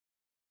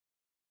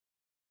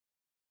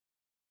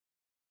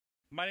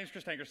My name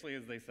is Tankersley,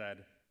 as they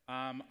said.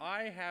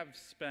 I have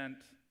spent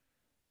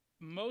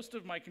most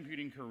of my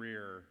computing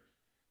career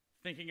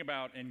thinking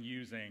about and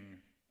using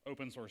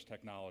open source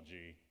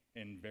technology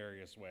in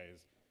various ways.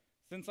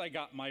 Since I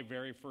got my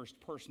very first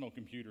personal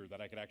computer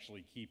that I could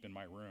actually keep in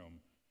my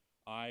room,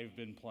 I've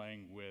been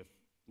playing with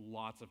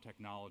lots of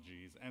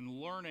technologies and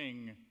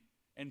learning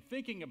and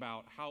thinking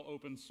about how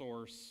open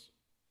source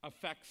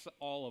affects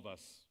all of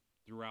us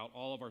throughout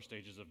all of our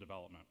stages of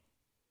development.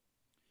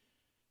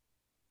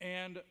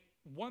 And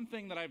one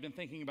thing that I've been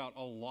thinking about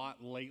a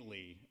lot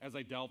lately, as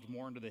I delved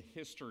more into the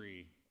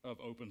history of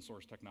open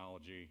source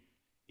technology,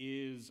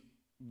 is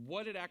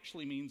what it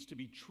actually means to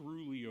be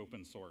truly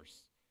open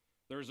source.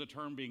 There's a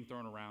term being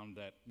thrown around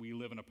that we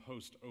live in a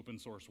post-open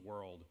source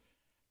world.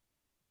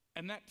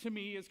 And that, to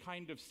me, is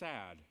kind of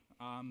sad,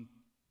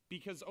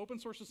 because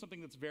open source is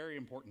something that's very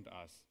important to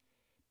us.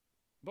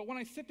 But when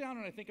I sit down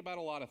and I think about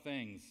a lot of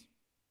things,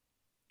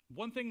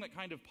 one thing that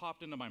kind of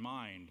popped into my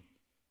mind,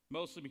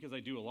 mostly because I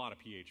do a lot of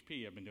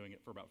PHP, I've been doing it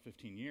for about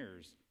 15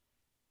 years,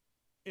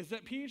 is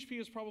that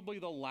PHP is probably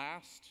the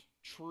last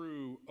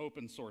true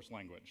open source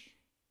language.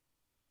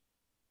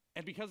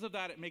 And because of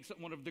that, it makes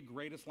it one of the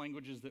greatest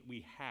languages that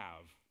we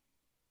have.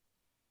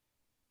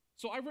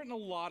 So I've written a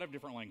lot of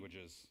different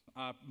languages.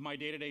 My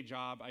day-to-day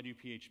job, I do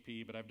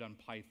PHP, but I've done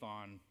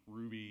Python,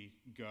 Ruby,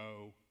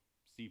 Go,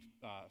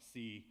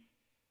 C.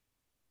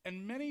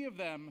 And many of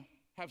them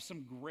have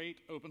some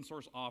great open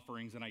source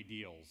offerings and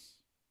ideals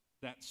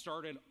that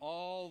started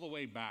all the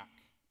way back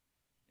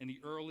in the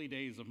early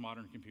days of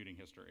modern computing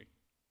history.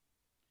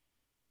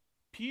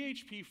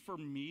 PHP, for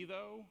me,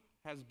 though,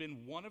 has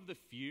been one of the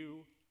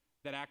few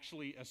that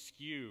actually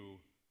eschew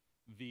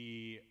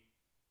the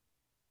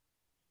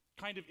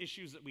kind of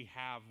issues that we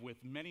have with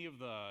many of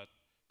the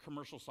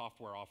commercial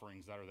software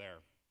offerings that are there.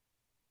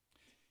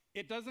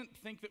 It doesn't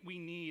think that we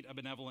need a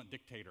benevolent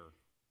dictator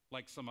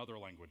like some other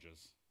languages.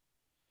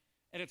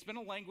 And it's been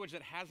a language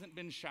that hasn't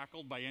been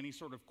shackled by any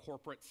sort of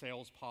corporate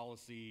sales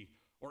policy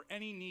or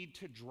any need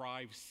to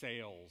drive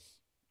sales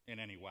in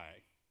any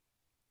way.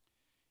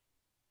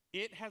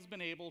 It has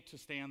been able to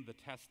stand the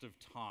test of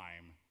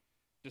time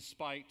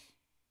despite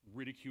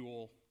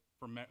ridicule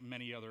from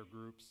many other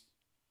groups,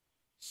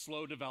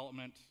 slow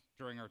development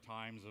during our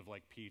times of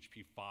like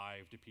PHP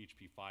 5 to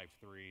PHP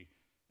 5.3,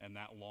 and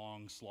that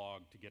long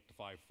slog to get to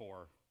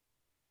 5.4,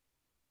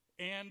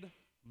 and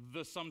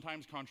the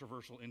sometimes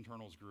controversial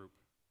internals group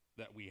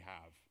that we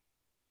have.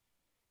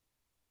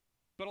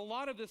 But a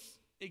lot of this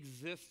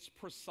exists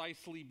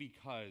precisely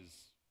because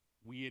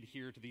we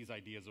adhere to these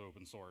ideas of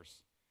open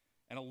source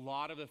and a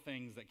lot of the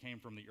things that came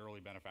from the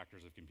early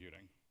benefactors of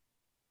computing.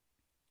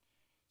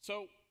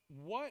 So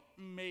what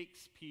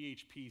makes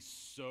PHP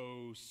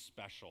so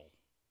special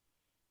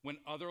when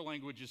other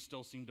languages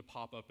still seem to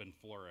pop up and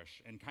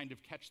flourish and kind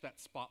of catch that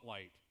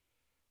spotlight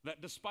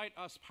that despite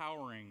us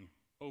powering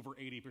over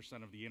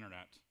 80% of the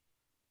internet,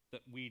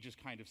 that we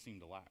just kind of seem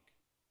to lack?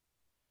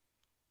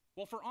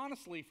 Well,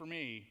 honestly, for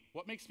me,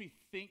 what makes me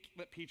think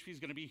that PHP is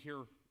going to be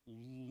here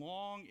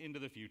long into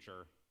the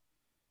future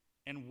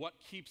and what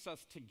keeps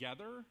us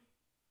together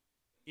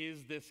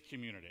is this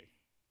community.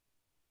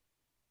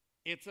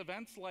 It's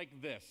events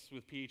like this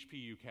with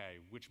PHP UK,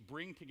 which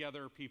bring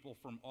together people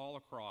from all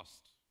across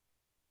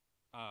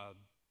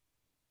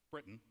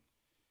Britain,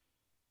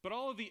 but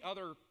all of the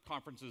other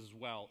conferences as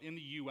well, in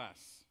the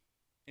US,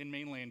 in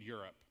mainland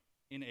Europe,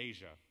 in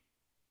Asia.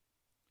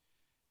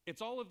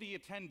 It's all of the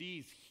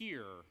attendees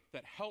here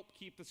that help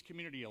keep this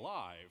community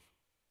alive,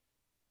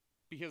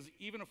 because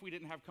even if we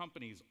didn't have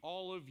companies,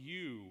 all of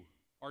you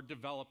are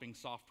developing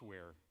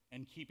software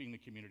and keeping the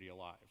community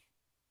alive.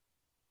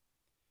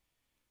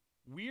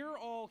 We're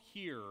all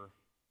here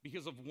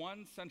because of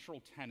one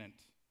central tenet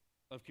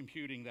of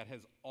computing that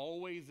has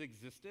always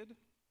existed,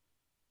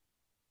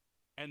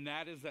 and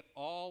that is that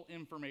all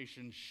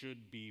information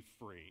should be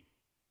free.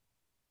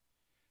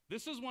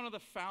 This is one of the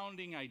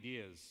founding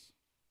ideas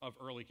of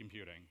early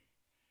computing.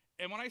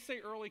 And when I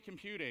say early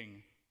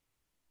computing,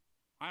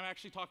 I'm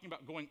actually talking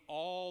about going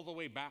all the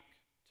way back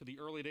to the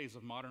early days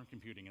of modern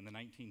computing in the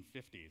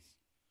 1950s,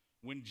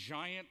 when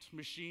giant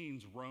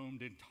machines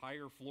roamed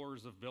entire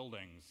floors of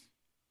buildings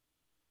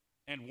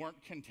and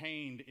weren't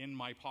contained in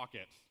my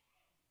pocket.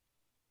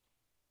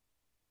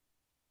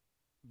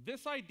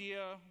 This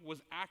idea was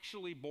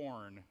actually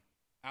born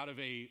out of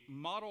a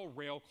model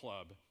rail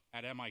club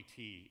at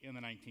MIT in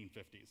the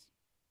 1950s.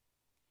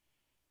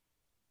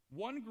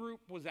 One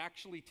group was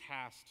actually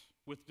tasked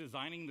with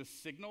designing the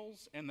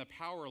signals and the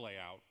power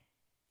layout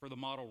for the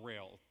model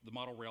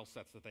rail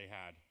sets that they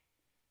had.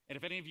 And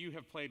if any of you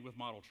have played with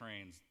model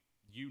trains,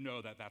 you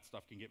know that that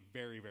stuff can get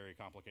very, very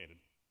complicated.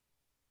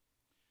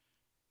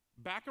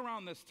 Back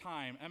around this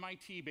time,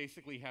 MIT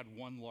basically had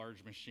one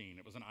large machine.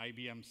 It was an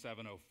IBM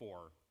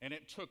 704, and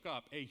it took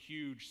up a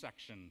huge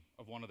section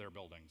of one of their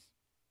buildings.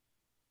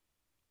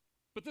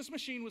 But this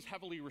machine was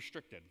heavily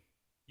restricted.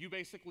 You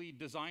basically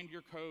designed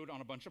your code on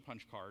a bunch of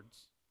punch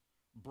cards,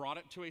 brought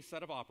it to a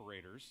set of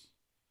operators,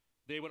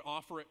 they would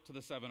offer it to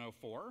the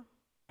 704,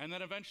 and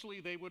then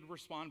eventually they would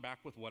respond back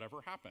with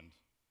whatever happened.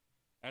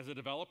 As a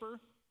developer,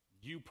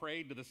 you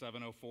prayed to the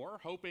 704,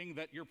 hoping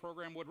that your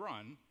program would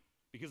run,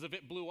 because if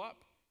it blew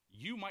up,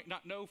 you might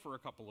not know for a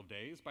couple of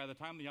days by the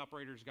time the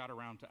operators got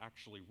around to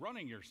actually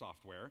running your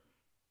software,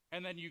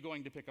 and then you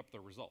going to pick up the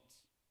results.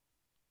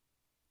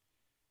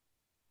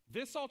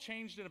 This all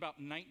changed in about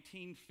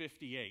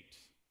 1958,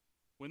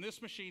 when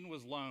this machine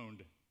was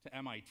loaned to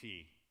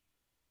MIT.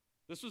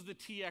 This was the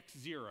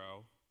TX0,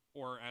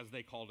 or as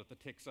they called it, the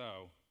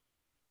TIX-0,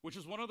 which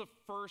is one of the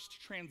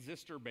first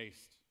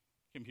transistor-based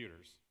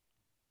computers.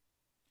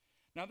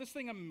 Now, this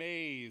thing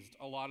amazed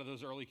a lot of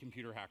those early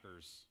computer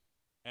hackers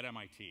at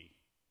MIT.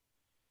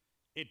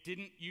 It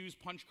didn't use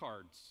punch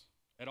cards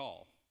at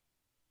all.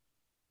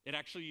 It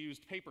actually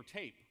used paper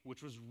tape,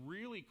 which was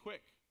really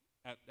quick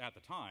at the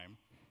time,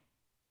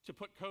 to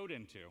put code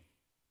into.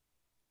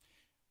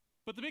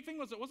 But the big thing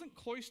was it wasn't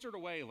cloistered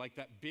away like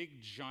that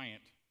big,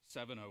 giant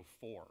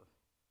 704.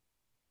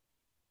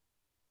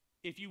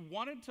 If you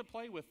wanted to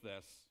play with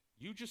this,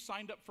 you just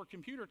signed up for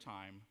computer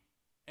time,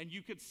 and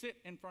you could sit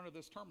in front of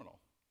this terminal.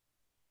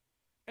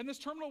 And this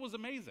terminal was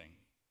amazing.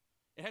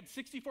 It had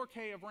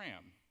 64K of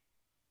RAM,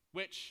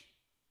 which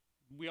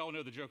we all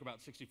know the joke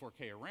about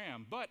 64K of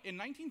RAM, but in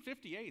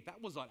 1958,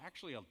 that was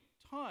actually a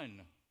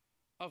ton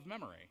of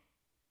memory.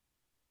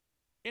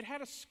 It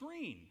had a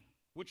screen,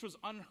 which was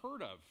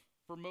unheard of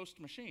for most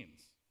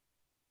machines.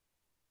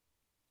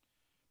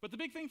 But the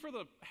big thing for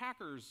the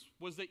hackers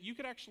was that you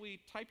could actually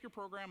type your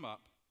program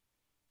up,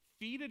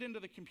 feed it into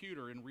the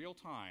computer in real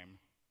time,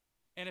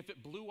 and if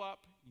it blew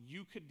up,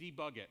 you could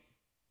debug it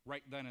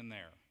right then and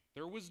there.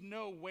 There was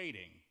no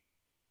waiting.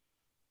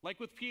 Like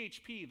with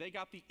PHP, they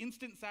got the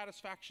instant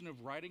satisfaction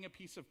of writing a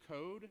piece of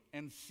code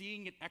and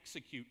seeing it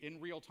execute in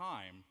real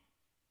time.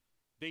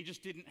 They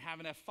just didn't have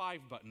an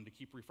F5 button to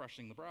keep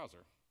refreshing the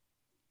browser.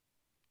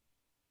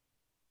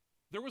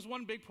 There was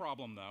one big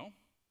problem, though,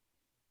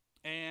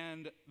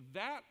 and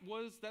that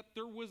was that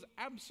there was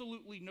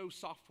absolutely no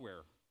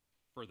software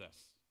for this.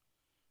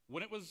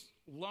 When it was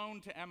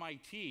loaned to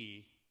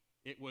MIT,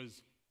 it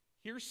was,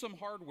 here's some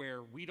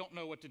hardware, we don't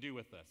know what to do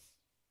with this.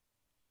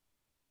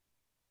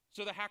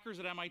 So the hackers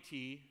at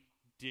MIT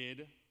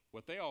did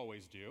what they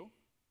always do,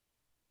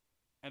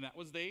 and that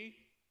was they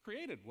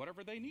created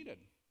whatever they needed.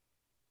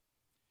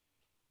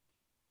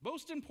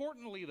 Most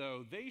importantly,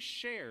 though, they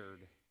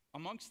shared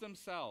amongst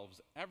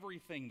themselves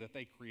everything that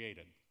they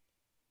created.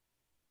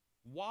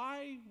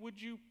 Why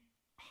would you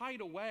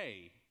hide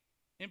away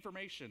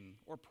information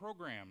or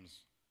programs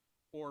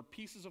or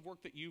pieces of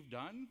work that you've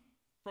done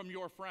from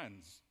your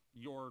friends,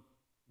 your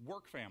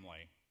work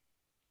family?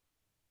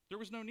 There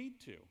was no need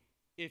to.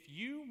 If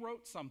you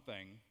wrote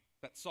something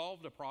that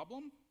solved a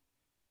problem,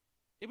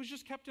 it was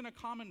just kept in a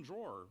common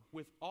drawer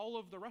with all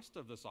of the rest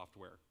of the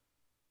software,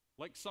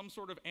 like some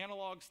sort of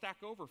analog Stack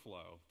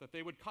Overflow that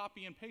they would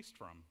copy and paste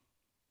from.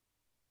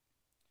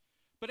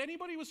 But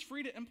anybody was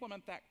free to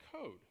implement that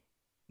code.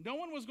 No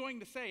one was going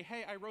to say,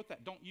 hey, I wrote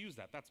that, don't use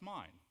that, that's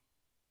mine.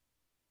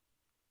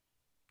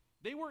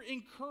 They were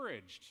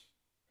encouraged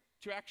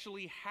to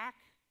actually hack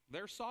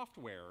their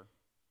software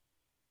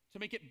to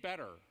make it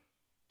better,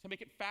 to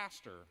make it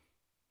faster,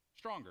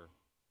 stronger,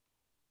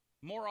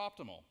 more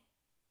optimal.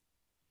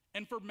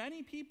 And for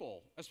many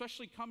people,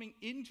 especially coming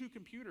into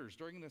computers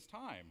during this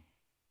time,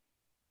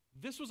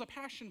 this was a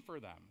passion for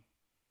them.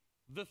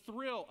 The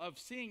thrill of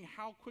seeing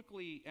how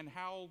quickly and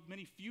how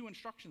many few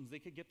instructions they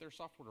could get their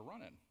software to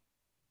run in.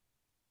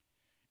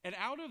 And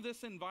out of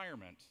this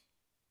environment,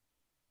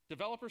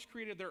 developers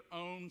created their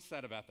own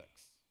set of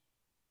ethics.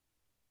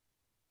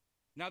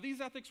 Now,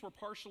 these ethics were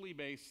partially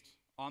based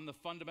on the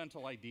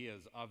fundamental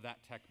ideas of that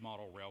tech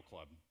model Rail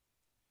Club.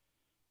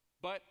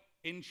 But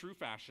in true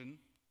fashion,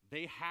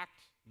 they hacked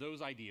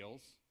those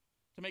ideals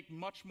to make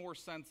much more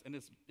sense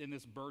in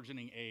this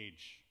burgeoning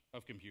age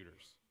of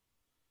computers.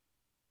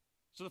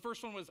 So the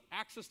first one was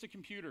access to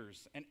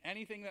computers, and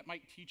anything that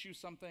might teach you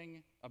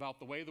something about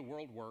the way the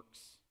world works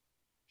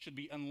should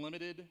be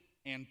unlimited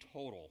and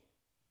total.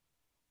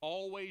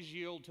 Always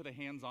yield to the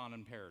hands-on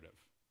imperative.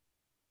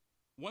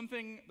 One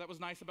thing that was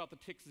nice about the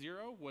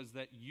TIX0 was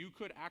that you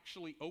could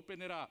actually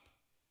open it up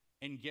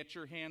and get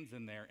your hands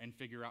in there and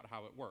figure out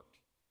how it worked,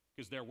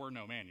 because there were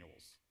no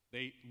manuals.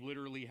 They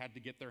literally had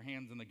to get their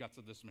hands in the guts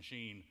of this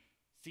machine,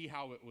 see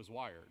how it was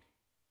wired.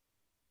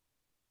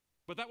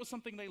 But that was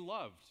something they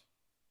loved.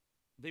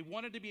 They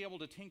wanted to be able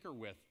to tinker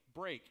with,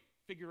 break,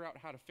 figure out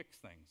how to fix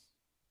things.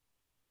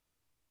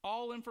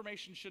 All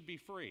information should be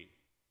free.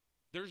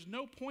 There's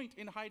no point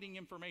in hiding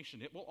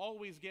information. It will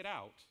always get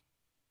out.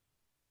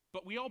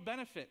 But we all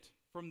benefit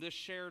from this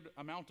shared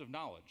amount of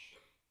knowledge.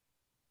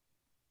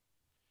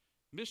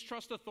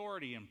 Mistrust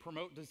authority and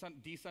promote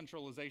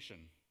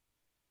decentralization.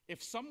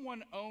 If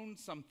someone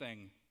owns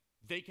something,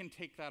 they can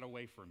take that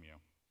away from you.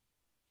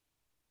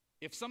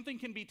 If something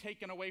can be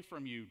taken away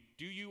from you,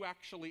 do you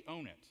actually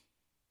own it?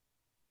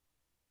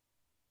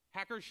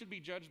 Hackers should be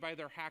judged by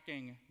their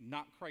hacking,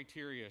 not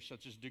criteria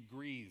such as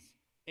degrees,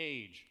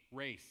 age,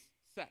 race,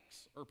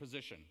 sex, or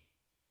position.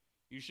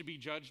 You should be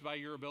judged by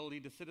your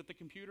ability to sit at the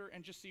computer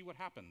and just see what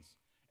happens.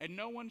 And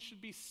no one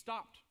should be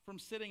stopped from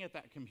sitting at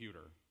that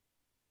computer.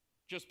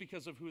 just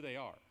because of who they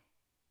are.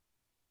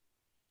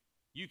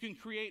 You can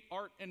create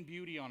art and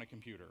beauty on a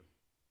computer.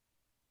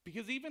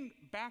 Because even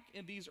back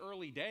in these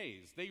early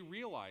days, they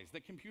realized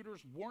that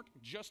computers weren't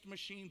just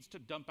machines to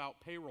dump out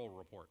payroll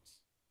reports.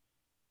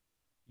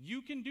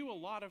 You can do a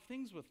lot of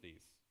things with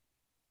these.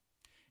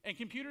 And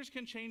computers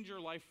can change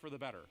your life for the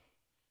better.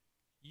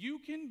 You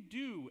can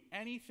do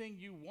anything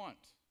you want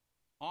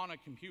on a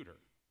computer.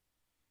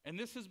 And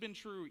this has been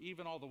true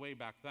even all the way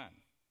back then.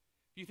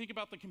 If you think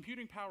about the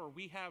computing power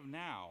we have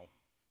now,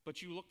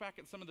 but you look back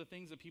at some of the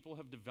things that people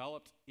have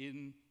developed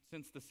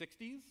since the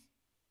 60s,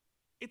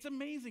 it's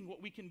amazing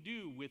what we can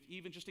do with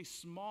even just a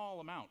small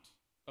amount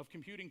of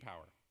computing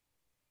power.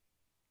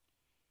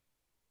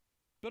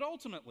 But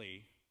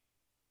ultimately,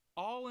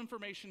 all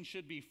information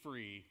should be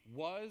free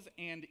was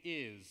and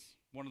is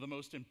one of the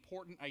most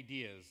important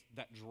ideas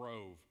that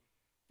drove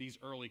these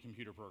early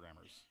computer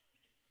programmers.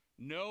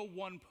 No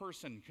one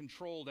person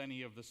controlled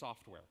any of the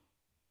software.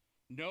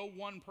 No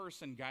one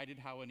person guided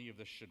how any of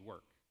this should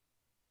work.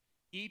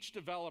 Each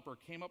developer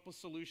came up with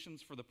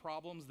solutions for the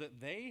problems that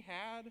they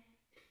had,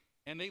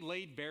 and they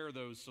laid bare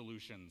those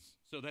solutions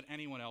so that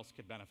anyone else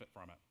could benefit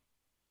from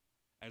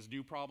it. As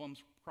new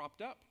problems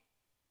cropped up,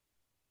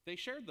 they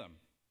shared them.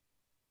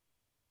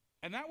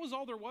 And that was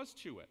all there was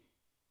to it.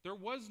 There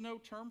was no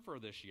term for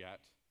this yet,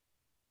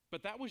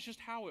 but that was just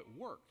how it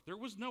worked. There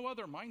was no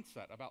other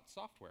mindset about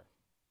software.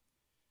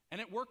 And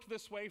it worked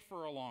this way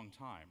for a long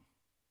time.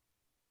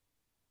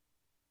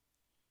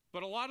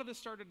 But a lot of this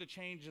started to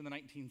change in the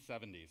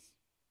 1970s.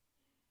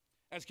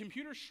 As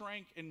computers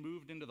shrank and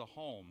moved into the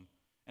home,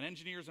 and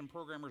engineers and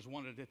programmers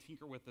wanted to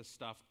tinker with this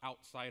stuff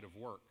outside of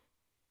work,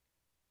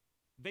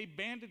 they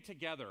banded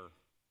together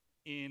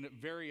in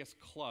various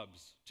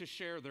clubs to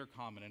share their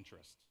common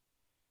interest.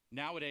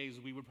 Nowadays,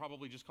 we would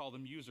probably just call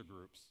them user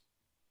groups.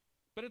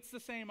 But it's the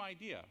same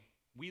idea.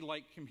 We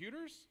like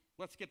computers,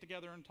 let's get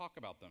together and talk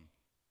about them.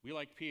 We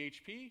like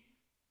PHP,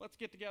 let's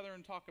get together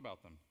and talk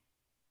about them.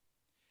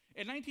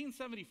 In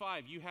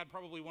 1975, you had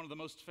probably one of the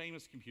most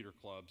famous computer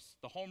clubs,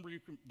 the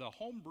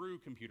Homebrew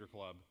Computer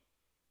Club,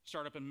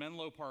 start up in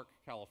Menlo Park,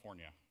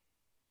 California.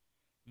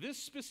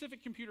 This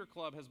specific computer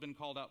club has been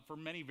called out for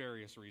many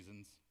various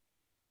reasons,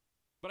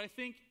 but I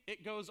think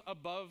it goes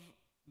above.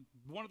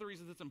 One of the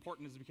reasons it's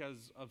important is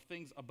because of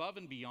things above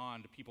and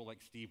beyond people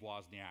like Steve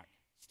Wozniak,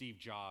 Steve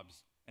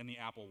Jobs, and the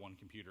Apple I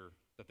computer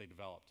that they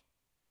developed.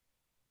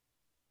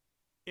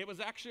 It was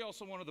actually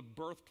also one of the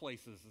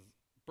birthplace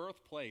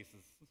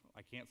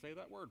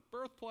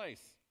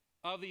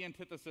of the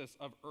antithesis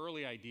of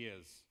early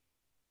ideas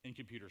in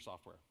computer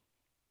software.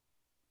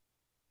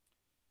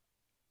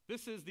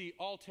 This is the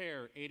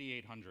Altair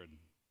 8800.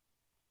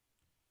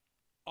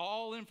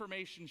 All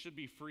information should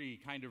be free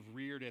kind of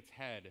reared its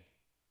head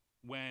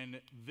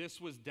when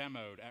this was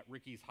demoed at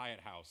Ricky's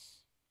Hyatt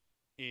House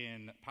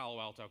in Palo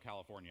Alto,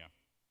 California.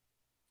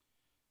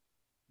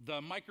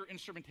 The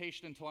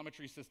Microinstrumentation and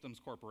Telemetry Systems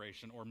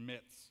Corporation, or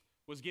MITS,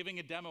 was giving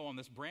a demo on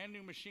this brand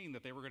new machine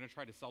that they were going to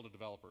try to sell to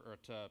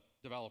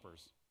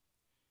developers.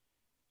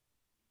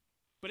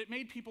 But it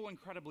made people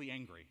incredibly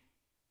angry.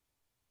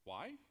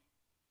 Why?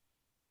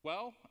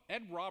 Well,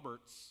 Ed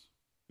Roberts,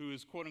 who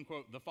is quote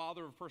unquote the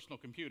father of personal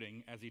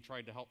computing as he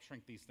tried to help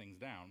shrink these things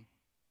down,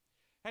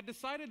 had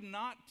decided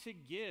not to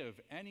give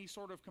any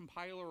sort of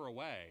compiler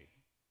away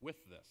with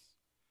this.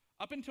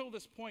 Up until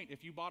this point,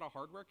 if you bought a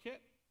hardware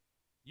kit,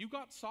 you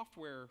got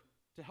software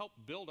to help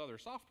build other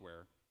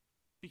software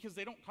because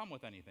they don't come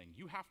with anything.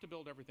 You have to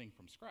build everything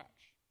from scratch.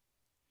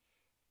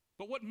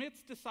 But what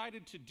MITS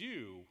decided to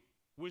do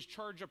was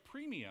charge a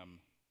premium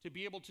to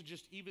be able to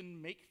just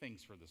even make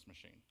things for this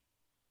machine.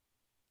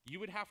 You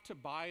would have to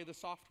buy the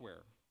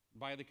software,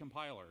 buy the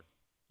compiler.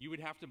 You would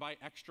have to buy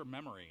extra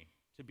memory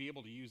to be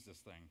able to use this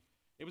thing.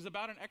 It was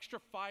about an extra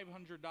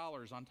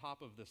 $500 on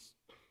top of this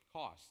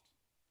cost.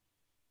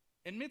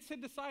 And MITS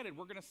had decided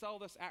we're going to sell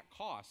this at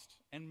cost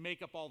and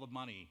make up all the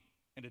money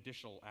and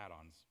additional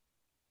add-ons.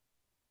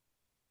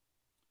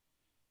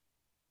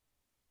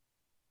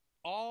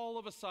 All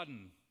of a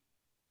sudden,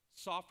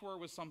 software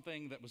was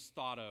something that was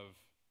thought of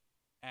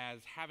as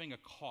having a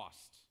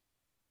cost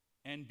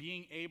and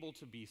being able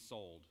to be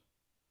sold.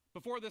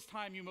 Before this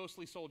time, you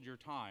mostly sold your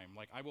time,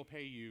 like I will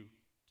pay you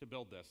to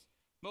build this.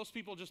 Most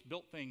people just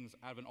built things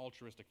out of an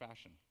altruistic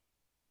fashion.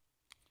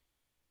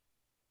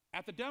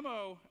 At the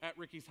demo at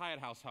Ricky's Hyatt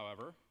House,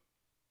 however,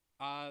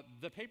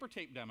 the paper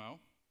tape demo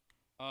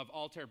of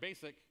Altair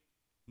Basic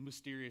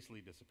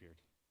mysteriously disappeared.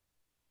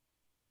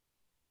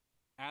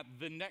 At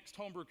the next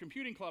Homebrew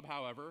Computing Club,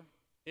 however,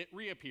 it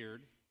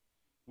reappeared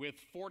with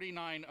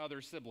 49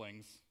 other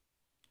siblings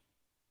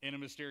in a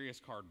mysterious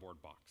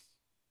cardboard box.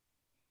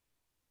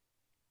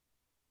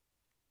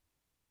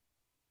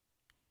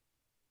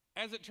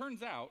 As it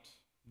turns out,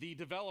 the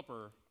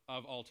developer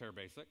of Altair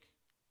Basic,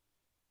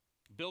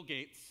 Bill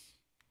Gates,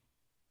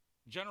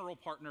 general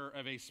partner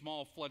of a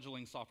small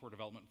fledgling software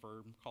development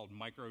firm called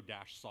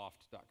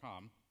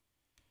micro-soft.com,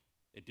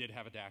 it did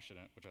have a dash in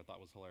it, which I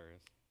thought was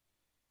hilarious.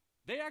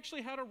 They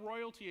actually had a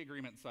royalty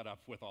agreement set up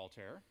with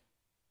Altair,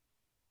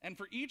 and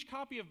for each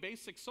copy of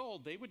Basic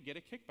sold, they would get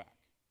a kickback.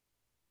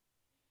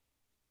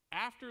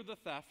 After the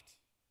theft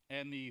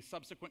and the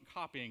subsequent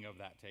copying of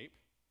that tape,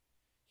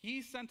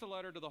 he sent a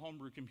letter to the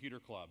Homebrew Computer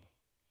Club.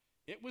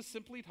 It was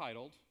simply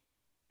titled,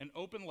 "An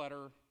Open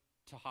Letter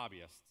to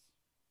Hobbyists."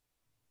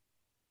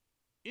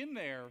 In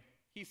there,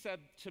 he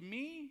said, "To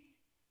me,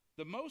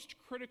 the most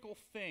critical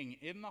thing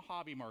in the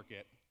hobby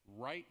market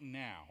right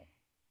now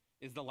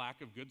is the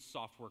lack of good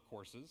software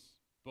courses,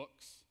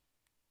 books,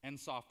 and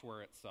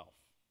software itself.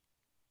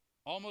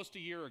 Almost a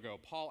year ago,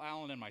 Paul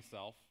Allen and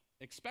myself,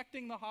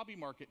 expecting the hobby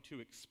market to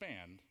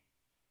expand,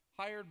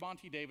 hired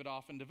Monty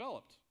Davidoff and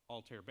developed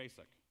Altair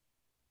Basic.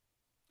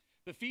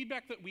 The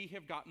feedback that we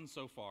have gotten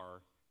so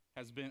far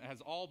has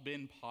all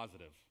been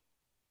positive.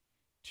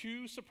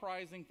 Two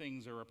surprising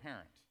things are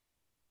apparent.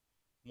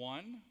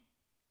 One,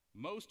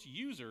 most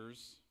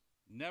users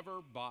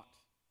never bought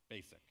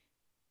Basic.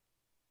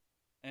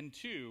 And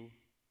two,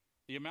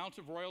 the amount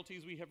of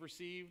royalties we have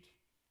received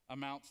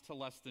amounts to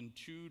less than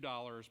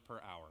 $2 per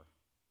hour.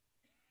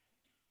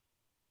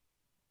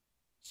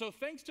 So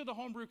thanks to the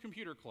Homebrew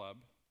Computer Club,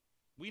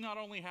 we not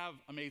only have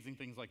amazing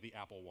things like the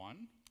Apple I,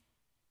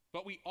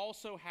 but we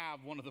also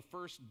have one of the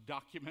first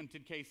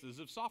documented cases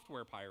of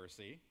software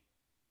piracy.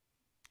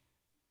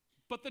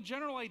 But the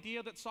general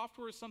idea that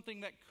software is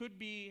something that could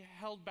be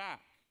held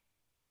back,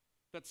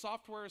 that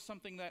software is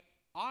something that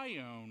I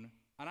own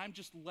and I'm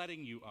just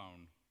letting you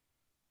own,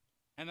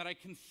 and that I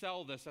can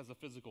sell this as a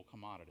physical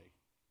commodity.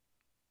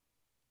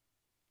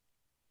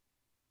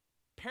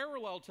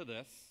 Parallel to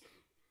this,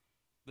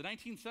 the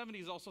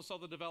 1970s also saw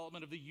the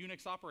development of the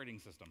Unix operating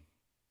system.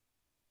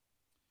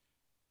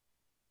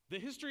 The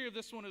history of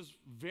this one is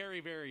very,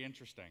 very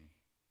interesting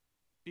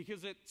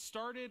because it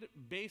started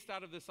based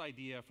out of this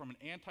idea from an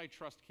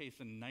antitrust case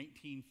in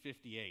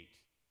 1958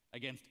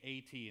 against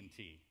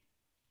AT&T.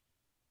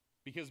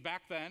 Because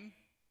back then,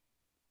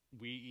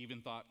 we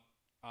even thought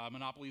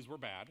monopolies were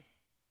bad.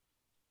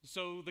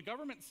 So the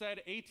government said,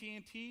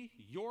 AT&T,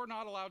 you're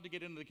not allowed to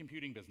get into the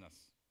computing business.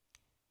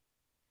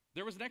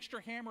 There was an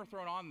extra hammer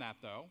thrown on that,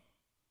 though,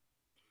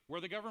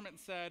 where the government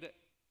said,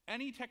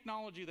 any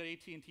technology that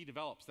AT&T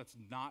develops that's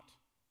not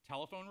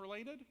telephone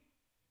related,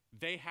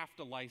 they have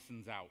to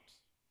license out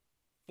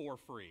for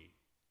free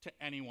to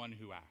anyone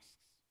who asks.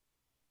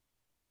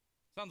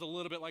 Sounds a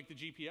little bit like the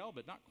GPL,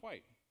 but not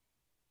quite,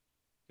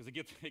 because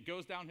it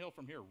goes downhill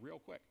from here real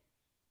quick.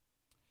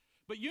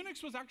 But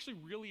Unix was actually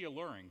really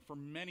alluring for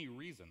many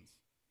reasons.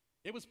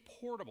 It was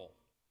portable.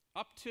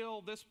 Up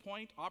till this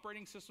point,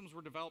 operating systems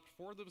were developed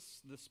for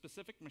the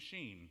specific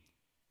machine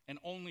and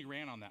only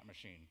ran on that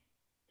machine.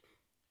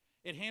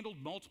 It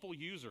handled multiple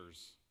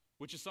users,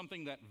 which is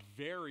something that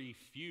very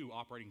few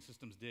operating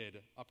systems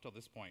did up till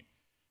this point.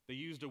 They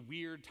used a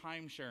weird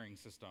time-sharing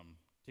system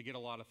to get a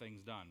lot of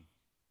things done.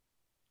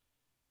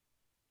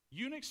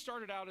 Unix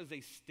started out as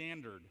a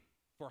standard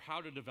for how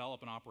to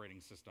develop an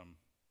operating system,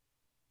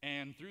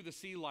 and through the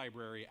C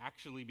library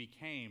actually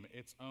became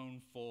its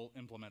own full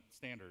implement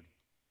standard.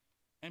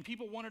 And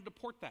people wanted to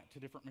port that to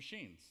different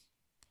machines.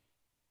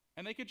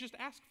 And they could just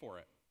ask for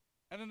it,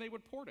 and then they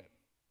would port it.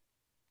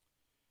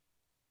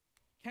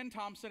 Ken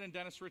Thompson and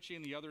Dennis Ritchie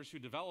and the others who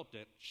developed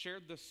it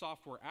shared this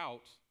software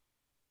out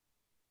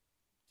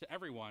to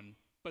everyone,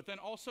 but then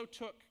also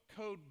took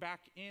code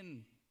back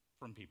in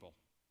from people.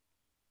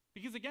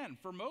 Because again,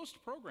 for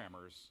most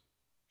programmers,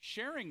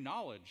 sharing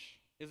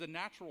knowledge is a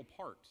natural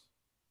part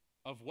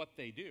of what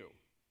they do.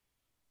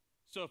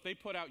 So if they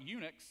put out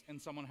Unix and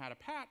someone had a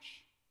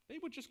patch, they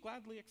would just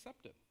gladly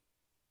accept it.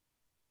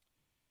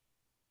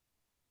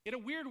 In a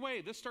weird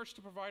way, this starts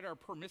to provide our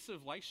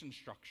permissive license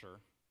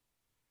structure,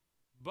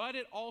 but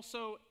it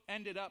also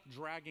ended up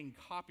dragging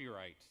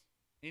copyright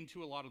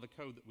into a lot of the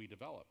code that we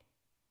develop.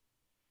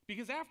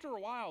 Because after a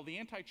while, the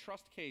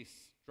antitrust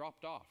case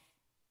dropped off.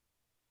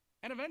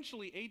 And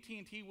eventually,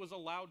 AT&T was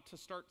allowed to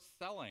start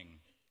selling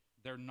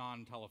their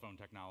non-telephone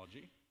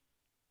technology.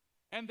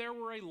 And there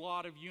were a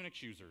lot of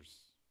Unix users.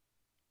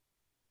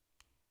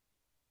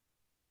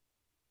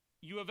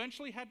 You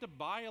eventually had to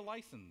buy a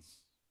license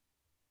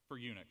for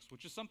Unix,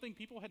 which is something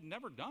people had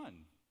never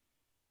done.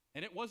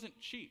 And it wasn't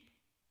cheap.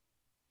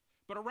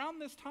 But around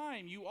this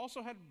time, you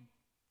also had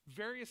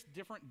various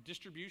different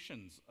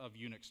distributions of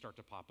Unix start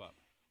to pop up.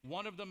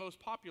 One of the most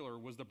popular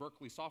was the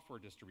Berkeley Software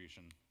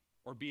Distribution,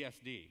 or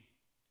BSD.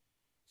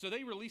 So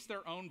they released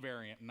their own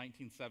variant in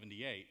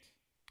 1978,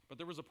 but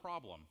there was a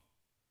problem.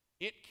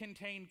 It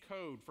contained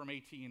code from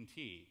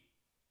AT&T,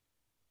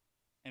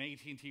 and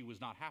AT&T was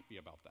not happy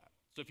about that.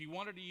 So if you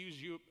wanted to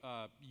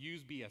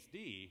use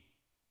BSD,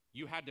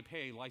 you had to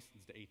pay a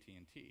license to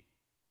AT&T.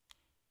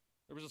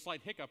 There was a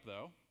slight hiccup,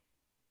 though.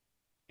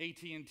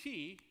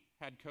 AT&T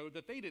had code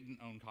that they didn't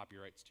own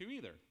copyrights to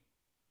either.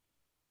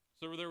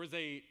 So there was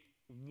a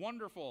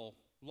wonderful,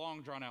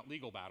 long, drawn-out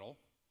legal battle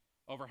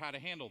over how to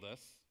handle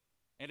this,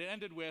 and it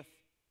ended with,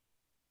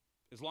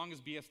 as long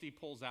as BSD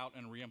pulls out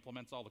and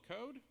re-implements all the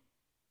code,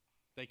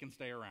 they can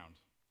stay around.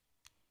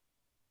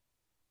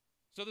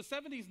 So the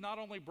 70s not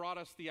only brought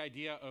us the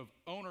idea of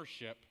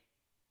ownership,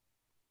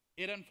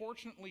 it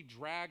unfortunately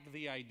dragged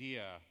the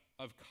idea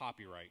of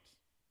copyright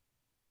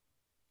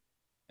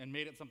and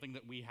made it something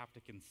that we have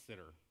to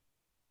consider.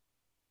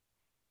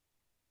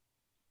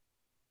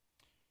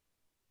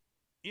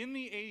 In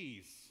the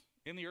 80s,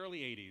 in the early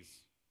 80s,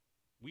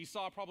 we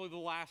saw probably the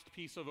last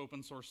piece of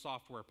open source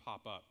software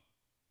pop up.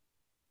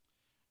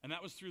 And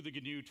that was through the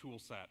GNU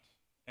toolset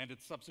and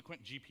its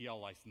subsequent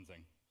GPL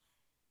licensing.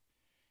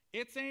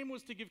 Its aim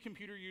was to give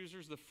computer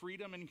users the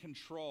freedom and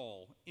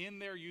control in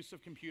their use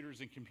of computers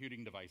and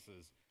computing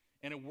devices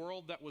in a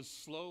world that was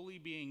slowly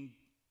being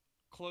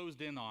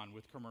closed in on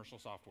with commercial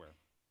software.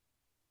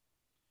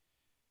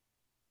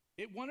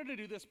 It wanted to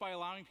do this by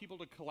allowing people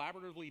to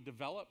collaboratively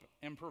develop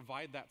and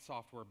provide that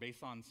software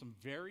based on some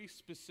very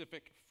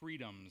specific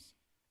freedoms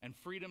and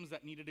freedoms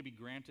that needed to be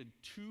granted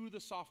to the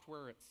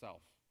software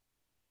itself.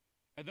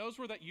 And those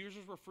were that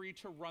users were free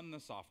to run the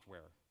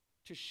software,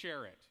 to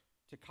share it,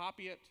 to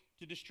copy it,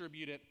 to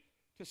distribute it,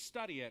 to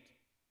study it,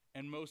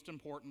 and most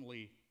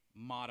importantly,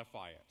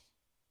 modify it.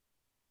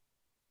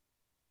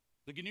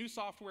 The GNU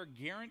software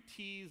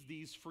guarantees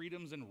these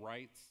freedoms and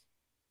rights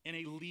in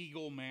a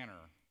legal manner.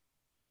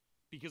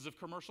 Because if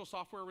commercial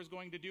software was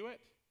going to do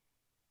it,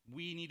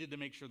 we needed to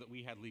make sure that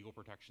we had legal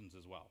protections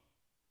as well.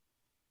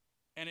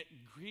 And it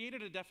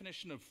created a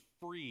definition of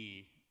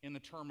free in the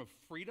term of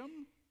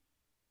freedom,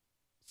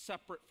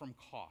 separate from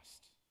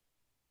cost.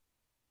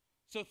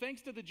 So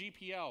thanks to the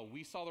GPL,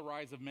 we saw the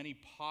rise of many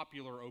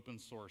popular open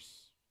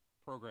source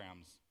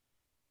programs,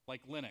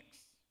 like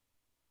Linux,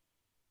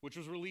 which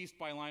was released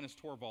by Linus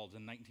Torvalds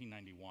in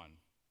 1991.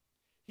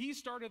 He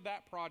started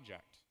that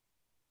project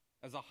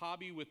as a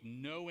hobby with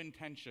no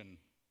intention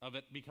of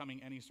it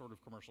becoming any sort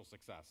of commercial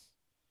success.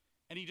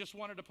 And he just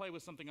wanted to play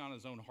with something on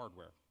his own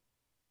hardware.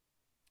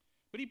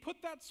 But he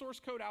put that source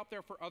code out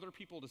there for other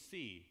people to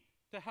see,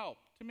 to help,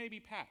 to maybe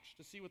patch,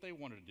 to see what they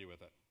wanted to do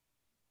with it.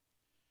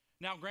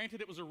 Now,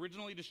 granted, it was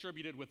originally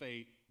distributed with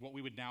what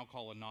we would now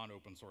call a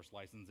non-open source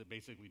license. It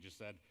basically just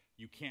said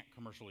you can't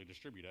commercially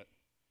distribute it.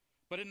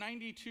 But in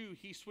 '92,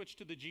 he switched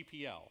to the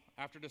GPL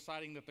after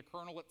deciding that the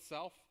kernel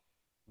itself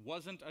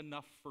wasn't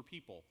enough for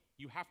people.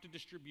 You have to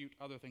distribute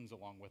other things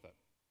along with it.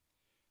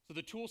 So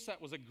the tool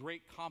set was a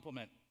great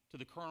complement to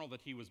the kernel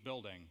that he was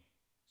building,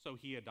 so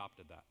he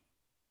adopted that.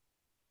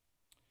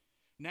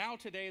 Now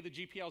today, the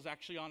GPL is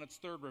actually on its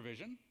third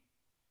revision,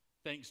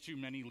 thanks to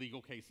many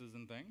legal cases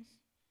and things.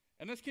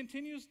 And this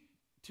continues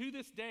to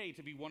this day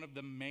to be one of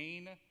the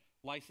main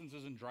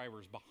licenses and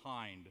drivers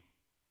behind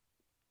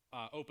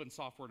open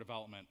software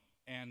development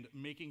and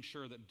making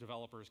sure that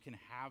developers can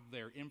have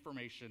their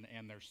information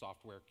and their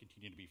software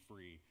continue to be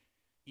free,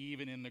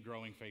 even in the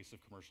growing face of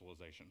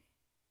commercialization.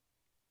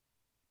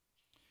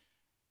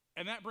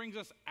 And that brings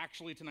us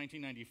actually to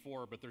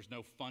 1994, but there's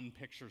no fun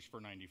pictures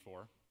for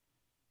 '94.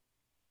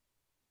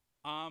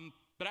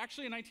 But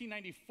actually in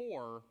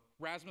 1994,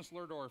 Rasmus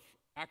Lerdorf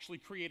actually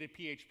created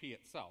PHP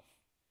itself,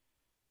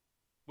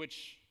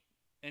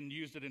 and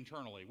used it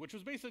internally, which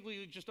was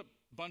basically just a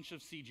bunch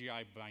of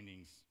CGI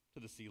bindings to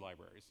the C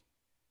libraries.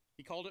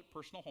 He called it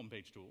Personal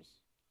Homepage Tools,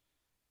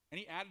 and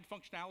he added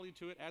functionality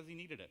to it as he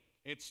needed it.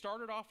 It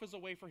started off as a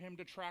way for him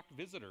to track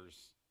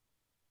visitors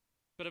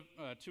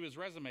to his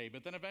resume,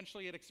 but then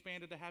eventually it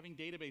expanded to having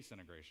database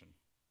integration.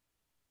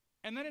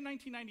 And then in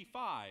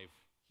 1995,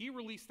 he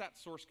released that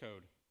source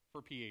code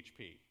for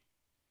PHP.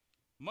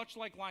 Much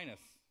like Linus,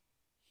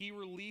 he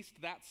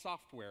released that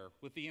software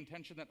with the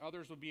intention that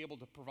others would be able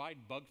to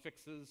provide bug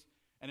fixes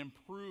and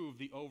improve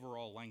the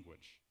overall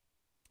language.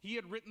 He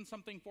had written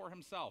something for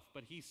himself,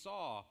 but he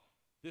saw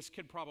this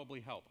could probably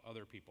help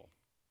other people.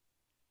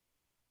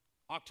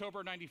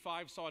 October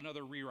 '95 saw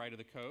another rewrite of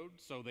the code,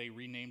 so they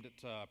renamed it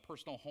to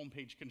Personal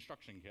Homepage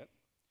Construction Kit.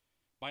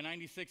 By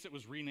 '96, it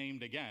was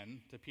renamed again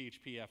to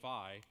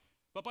PHP-FI,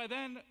 but by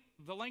then,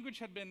 the language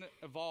had been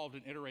evolved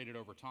and iterated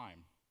over time.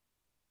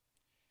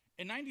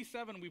 In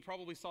 '97, we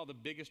probably saw the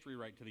biggest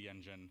rewrite to the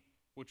engine,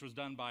 which was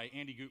done by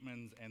Andy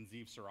Gutmans and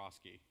Zeev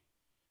Sarosky.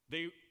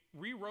 They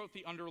rewrote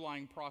the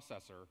underlying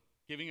processor,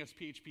 giving us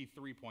PHP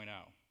 3.0.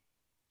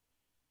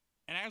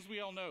 And as we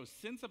all know,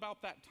 since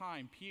about that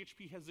time,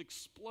 PHP has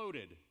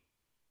exploded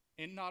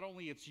in not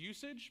only its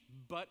usage,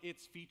 but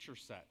its feature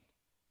set.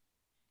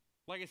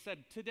 Like I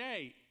said,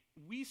 today,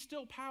 we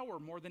still power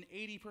more than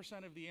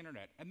 80% of the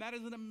internet, and that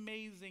is an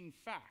amazing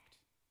fact.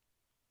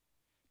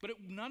 But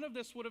none of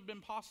this would have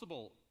been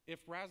possible if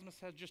Rasmus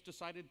had just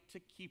decided to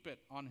keep it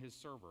on his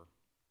server.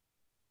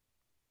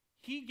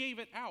 He gave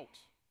it out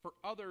for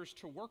others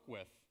to work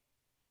with,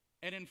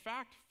 and in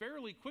fact,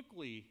 fairly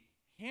quickly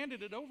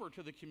handed it over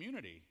to the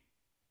community.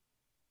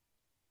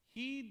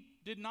 He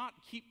did not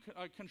keep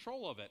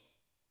control of it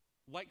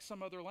like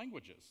some other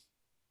languages.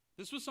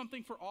 This was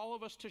something for all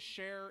of us to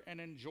share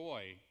and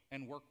enjoy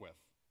and work with.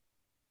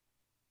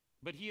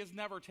 But he has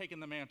never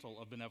taken the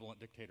mantle of benevolent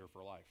dictator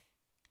for life.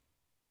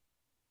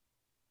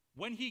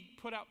 When he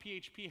put out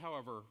PHP,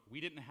 however,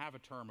 we didn't have a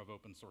term of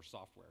open source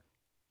software.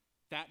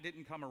 That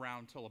didn't come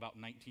around till about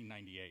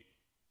 1998,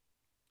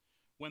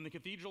 when The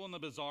Cathedral and the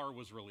Bazaar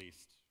was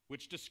released,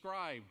 which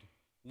described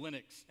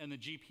Linux and the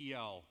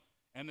GPL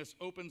and this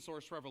open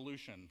source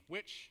revolution,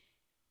 which,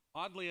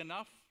 oddly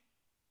enough,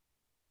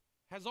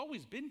 has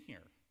always been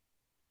here.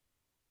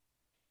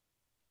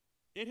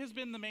 It has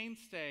been the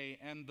mainstay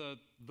and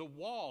the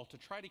wall to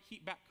try to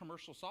keep back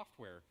commercial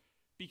software,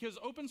 Because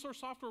open source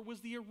software was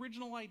the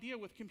original idea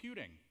with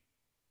computing.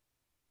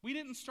 We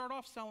didn't start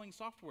off selling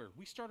software.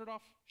 We started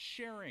off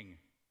sharing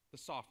the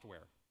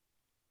software.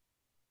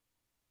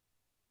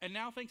 And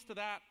now, thanks to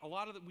that,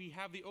 we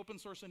have the Open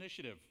Source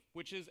Initiative,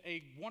 which is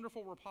a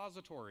wonderful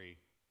repository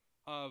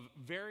of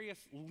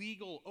various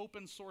legal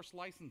open source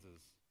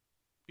licenses.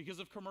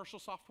 Because if commercial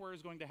software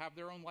is going to have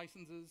their own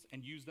licenses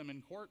and use them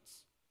in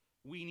courts,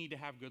 we need to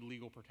have good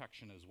legal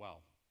protection as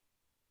well.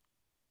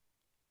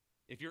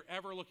 If you're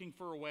ever looking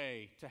for a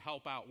way to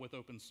help out with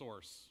open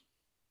source,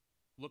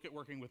 look at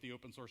working with the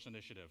Open Source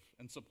Initiative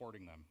and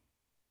supporting them.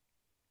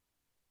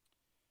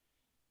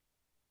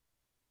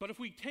 But if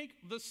we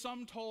take the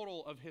sum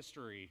total of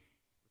history,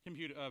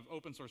 of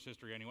open source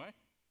history anyway,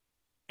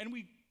 and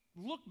we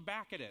look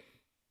back at it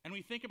and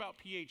we think about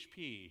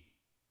PHP,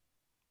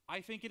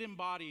 I think it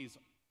embodies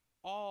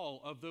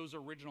all of those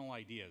original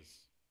ideas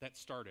that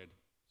started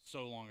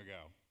so long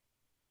ago.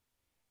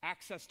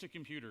 Access to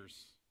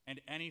computers and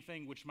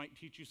anything which might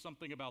teach you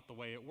something about the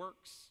way it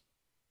works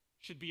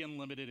should be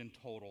unlimited in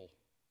total.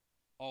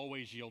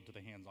 Always yield to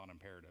the hands-on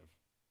imperative.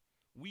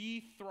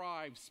 We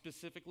thrive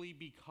specifically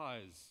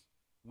because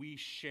we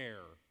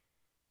share,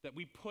 that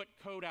we put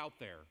code out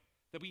there,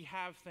 that we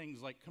have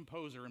things like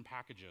Composer and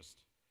Packagist,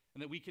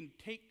 and that we can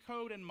take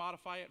code and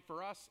modify it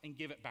for us and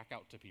give it back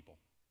out to people.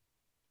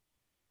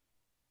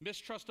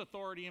 Mistrust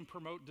authority and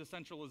promote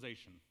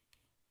decentralization.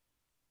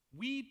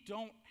 We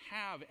don't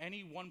have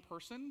any one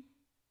person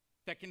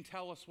that can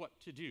tell us what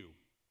to do.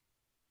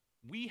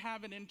 We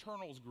have an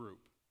internals group,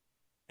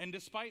 and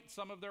despite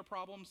some of their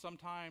problems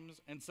sometimes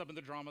and some of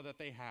the drama that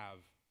they have,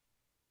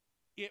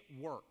 it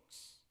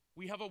works.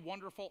 We have a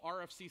wonderful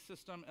RFC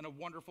system and a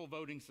wonderful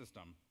voting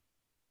system.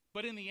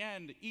 But in the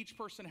end, each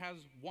person has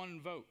one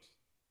vote.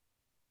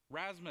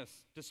 Rasmus,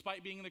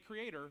 despite being the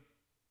creator,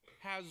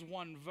 has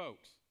one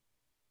vote.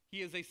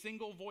 He is a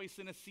single voice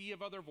in a sea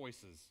of other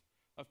voices,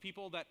 of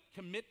people that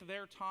commit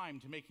their time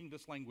to making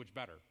this language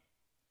better.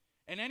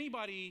 And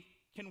anybody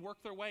can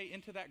work their way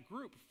into that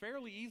group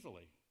fairly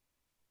easily.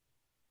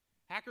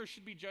 Hackers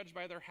should be judged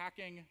by their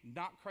hacking,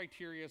 not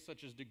criteria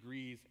such as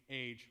degrees,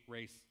 age,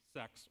 race,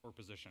 sex, or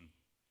position.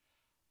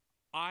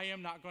 I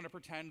am not going to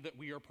pretend that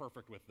we are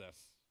perfect with this.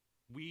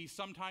 We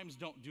sometimes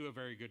don't do a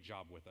very good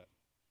job with it.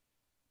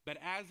 But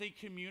as a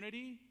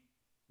community,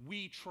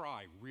 we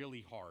try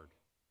really hard.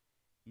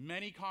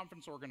 Many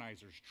conference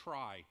organizers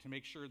try to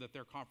make sure that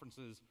their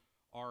conferences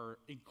are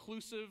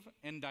inclusive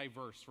and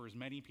diverse for as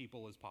many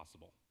people as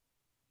possible.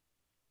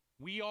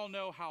 We all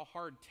know how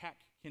hard tech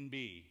can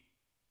be.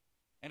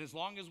 And as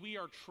long as we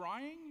are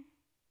trying,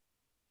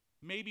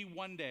 maybe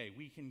one day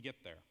we can get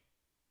there.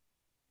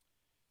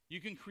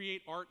 You can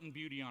create art and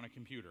beauty on a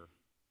computer.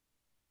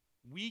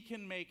 We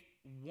can make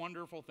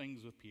wonderful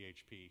things with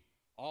PHP,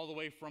 all the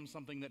way from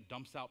something that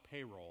dumps out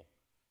payroll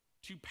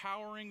to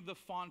powering the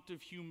font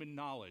of human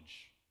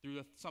knowledge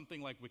through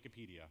something like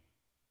Wikipedia,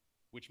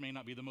 which may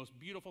not be the most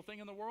beautiful thing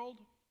in the world,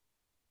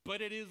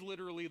 but it is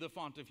literally the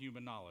font of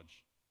human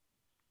knowledge.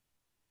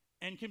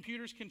 And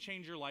computers can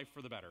change your life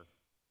for the better.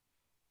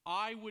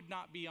 I would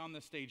not be on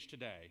the stage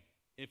today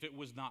if it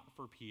was not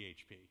for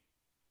PHP.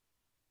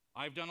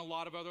 I've done a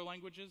lot of other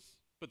languages,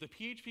 but the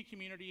PHP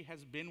community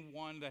has been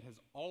one that has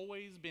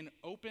always been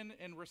open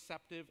and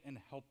receptive and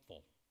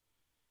helpful.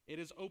 It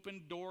has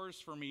opened doors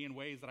for me in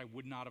ways that I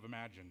would not have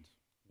imagined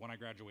when I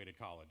graduated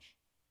college.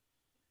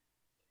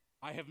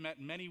 I have met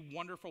many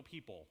wonderful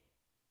people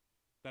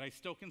that I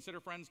still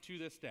consider friends to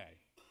this day.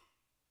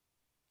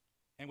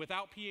 And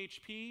without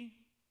PHP,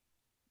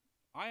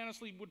 I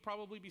honestly would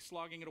probably be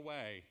slogging it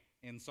away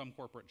in some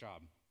corporate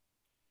job.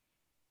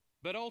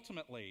 But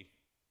ultimately,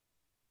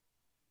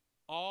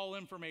 all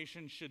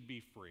information should be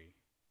free.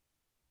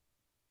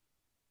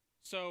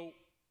 So,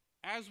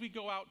 as we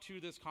go out to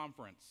this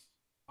conference,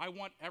 I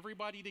want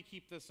everybody to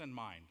keep this in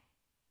mind.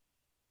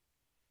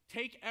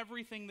 Take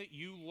everything that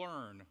you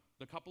learn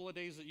the couple of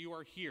days that you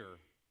are here,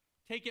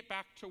 take it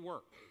back to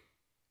work.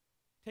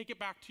 Take it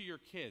back to your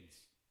kids.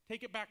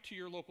 Take it back to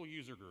your local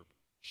user group.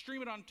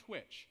 Stream it on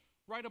Twitch.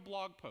 Write a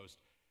blog post.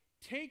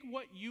 Take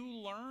what you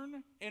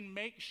learn and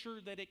make sure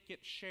that it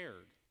gets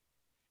shared.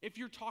 If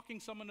you're talking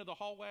to someone in the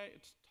hallway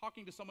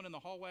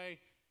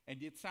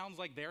and it sounds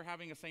like they're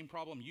having the same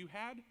problem you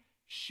had,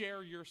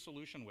 share your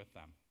solution with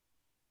them.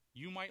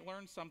 You might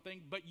learn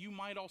something, but you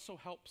might also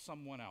help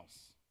someone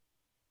else.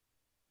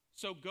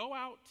 So go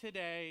out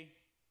today,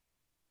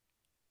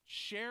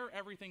 share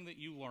everything that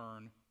you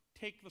learn,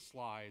 take the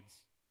slides,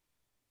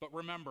 but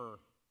remember,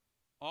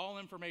 all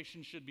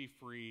information should be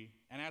free,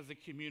 and as a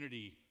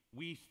community,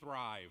 we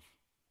thrive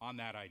on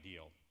that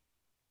ideal.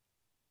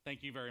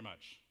 Thank you very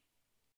much.